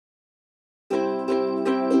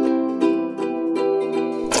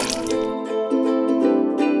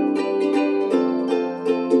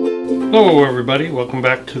Hello everybody, welcome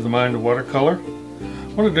back to the Mind of Watercolor.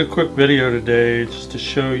 I want to do a quick video today just to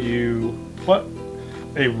show you what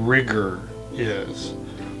a rigger is.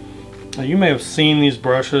 Now, you may have seen these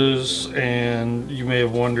brushes and you may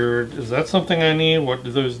have wondered, is that something I need? What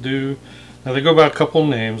do those do? Now they go by a couple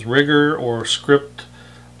names, rigger or script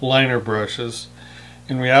liner brushes.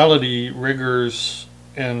 In reality, riggers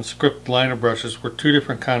and script liner brushes were two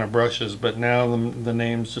different kind of brushes, but now the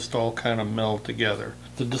names just all kind of meld together.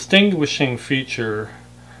 The distinguishing feature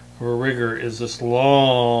of a rigger is this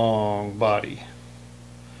long body,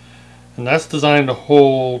 and that's designed to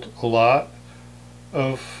hold a lot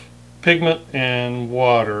of pigment and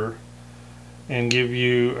water and give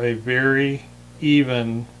you a very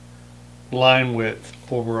even line width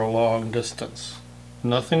over a long distance.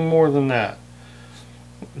 Nothing more than that.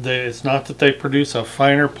 It's not that they produce a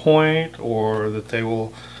finer point or that they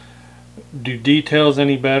will do details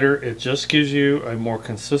any better. It just gives you a more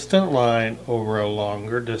consistent line over a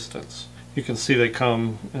longer distance. You can see they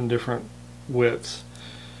come in different widths.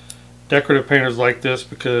 Decorative painters like this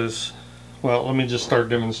because, well, let me just start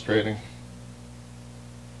demonstrating.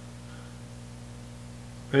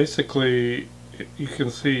 Basically, you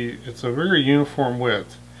can see it's a very uniform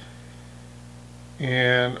width,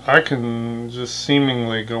 and I can just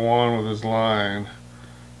seemingly go on with this line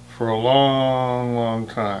for a long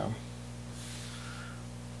time.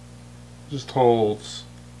 Just holds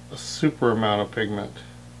a super amount of pigment.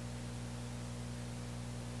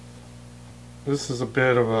 This is a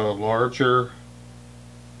bit of a larger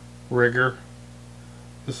rigger.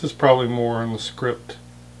 This is probably more in the script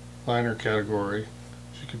liner category.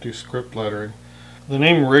 You could do script lettering. The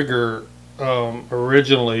name rigger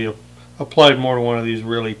originally applied more to one of these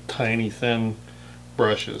really tiny thin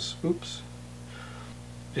brushes. Oops.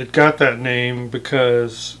 It got that name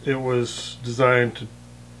because it was designed to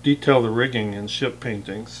detail the rigging in ship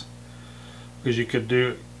paintings, because you could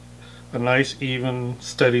do a nice even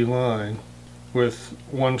steady line with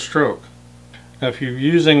one stroke. Now if you're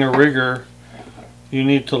using a rigger, you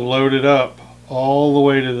need to load it up all the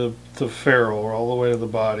way to the ferrule, or all the way to the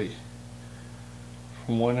body,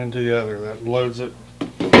 from one end to the other. That loads it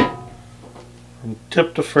from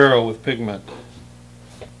tip to ferrule with pigment.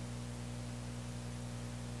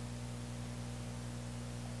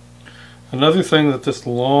 Another thing that this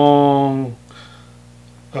long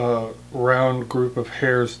round group of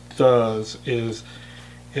hairs does is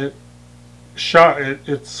it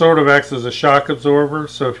sort of acts as a shock absorber.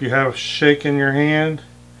 So if you have shake in your hand,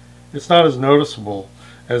 it's not as noticeable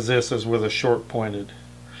as this is with a short pointed.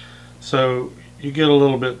 So you get a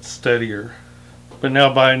little bit steadier. But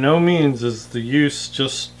now by no means is the use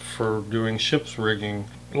just for doing ship's rigging.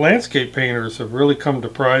 Landscape painters have really come to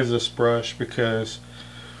prize this brush because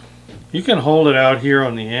you can hold it out here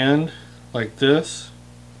on the end like this,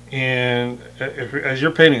 and as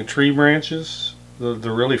you're painting tree branches, the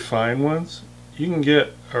really fine ones, you can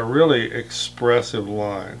get a really expressive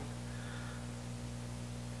line.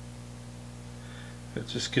 It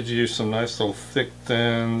just gives you some nice little thick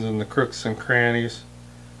thins and the crooks and crannies.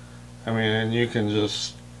 I mean, and you can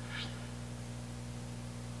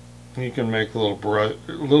make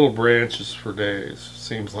little branches for days, it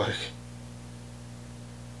seems like.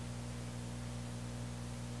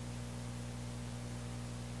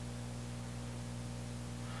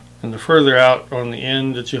 And the further out on the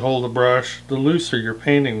end that you hold the brush, the looser your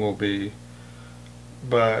painting will be.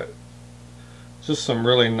 But just some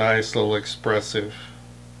really nice little expressive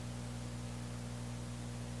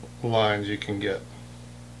lines you can get.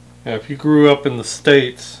 Now if you grew up in the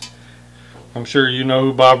States, I'm sure you know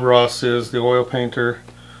who Bob Ross is, the oil painter.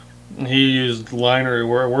 He used liner. It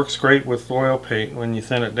works great with oil paint when you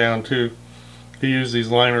thin it down too. He used these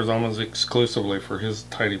liners almost exclusively for his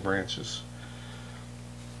tiny branches.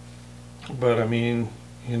 But I mean,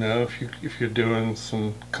 you know, if you're doing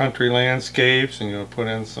some country landscapes and you're gonna put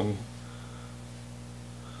in some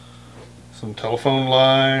telephone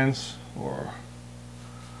lines or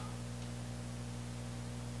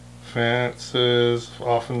fences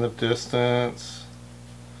off in the distance,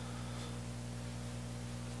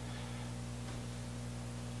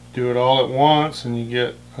 do it all at once and you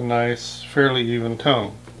get a nice, fairly even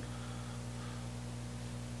tone.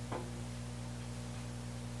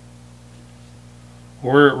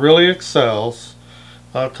 Where it really excels,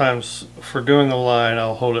 a lot of times for doing a line,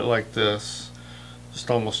 I'll hold it like this, just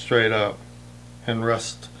almost straight up, and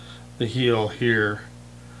rest the heel here.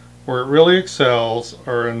 Where it really excels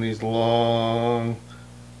are in these long,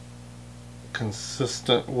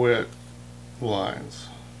 consistent width lines.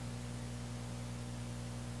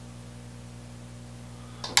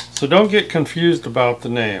 So don't get confused about the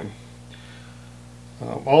name.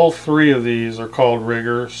 All three of these are called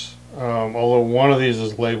riggers, although one of these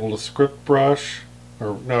is labeled a script brush,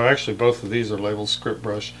 or no, actually both of these are labeled script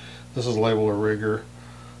brush. This is labeled a rigger.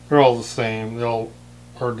 They're all the same. They all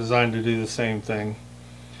are designed to do the same thing.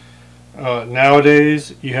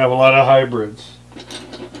 Nowadays you have a lot of hybrids.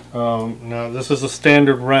 Now this is a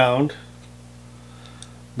standard round,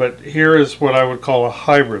 but here is what I would call a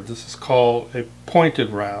hybrid. This is called a pointed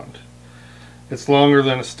round. It's longer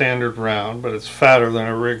than a standard round, but it's fatter than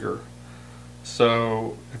a rigger.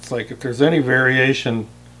 So it's like if there's any variation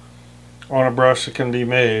on a brush that can be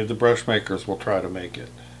made, the brush makers will try to make it.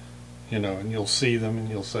 You know, and you'll see them and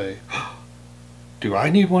you'll say, do I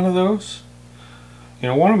need one of those? You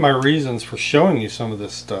know, one of my reasons for showing you some of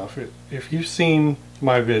this stuff, if you've seen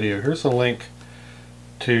my video, here's a link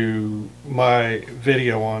to my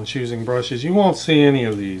video on choosing brushes. You won't see any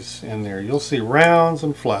of these in there. You'll see rounds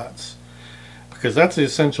and flats, because that's the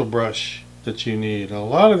essential brush that you need. And a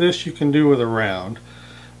lot of this you can do with a round,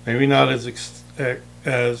 maybe not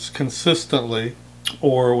as consistently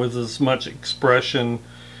or with as much expression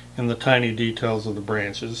in the tiny details of the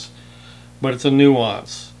branches, but it's a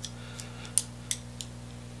nuance.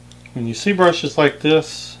 When you see brushes like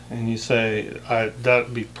this and you say,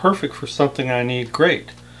 that'd be perfect for something I need,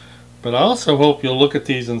 great. But I also hope you'll look at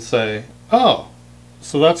these and say, oh,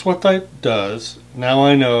 so that's what that does. Now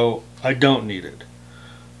I know I don't need it.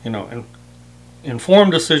 You know, and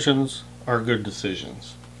informed decisions are good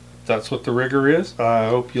decisions. That's what the rigger is. I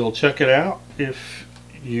hope you'll check it out if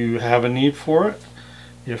you have a need for it.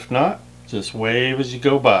 If not, just wave as you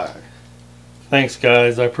go by. Thanks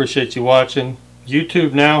guys, I appreciate you watching.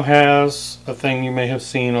 YouTube now has a thing you may have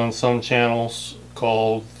seen on some channels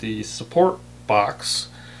called the support box.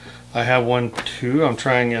 I have one too. I'm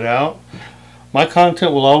trying it out. My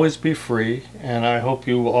content will always be free, and I hope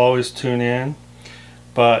you will always tune in.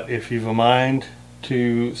 But if you've a mind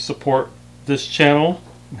to support this channel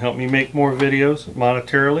and help me make more videos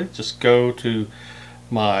monetarily, just go to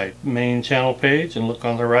my main channel page and look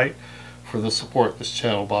on the right for the support this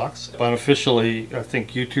channel box. Unofficially, I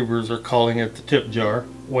think YouTubers are calling it the tip jar.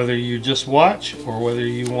 Whether you just watch or whether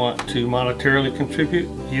you want to monetarily contribute,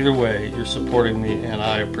 either way, you're supporting me and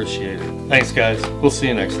I appreciate it. Thanks guys. We'll see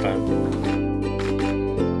you next time.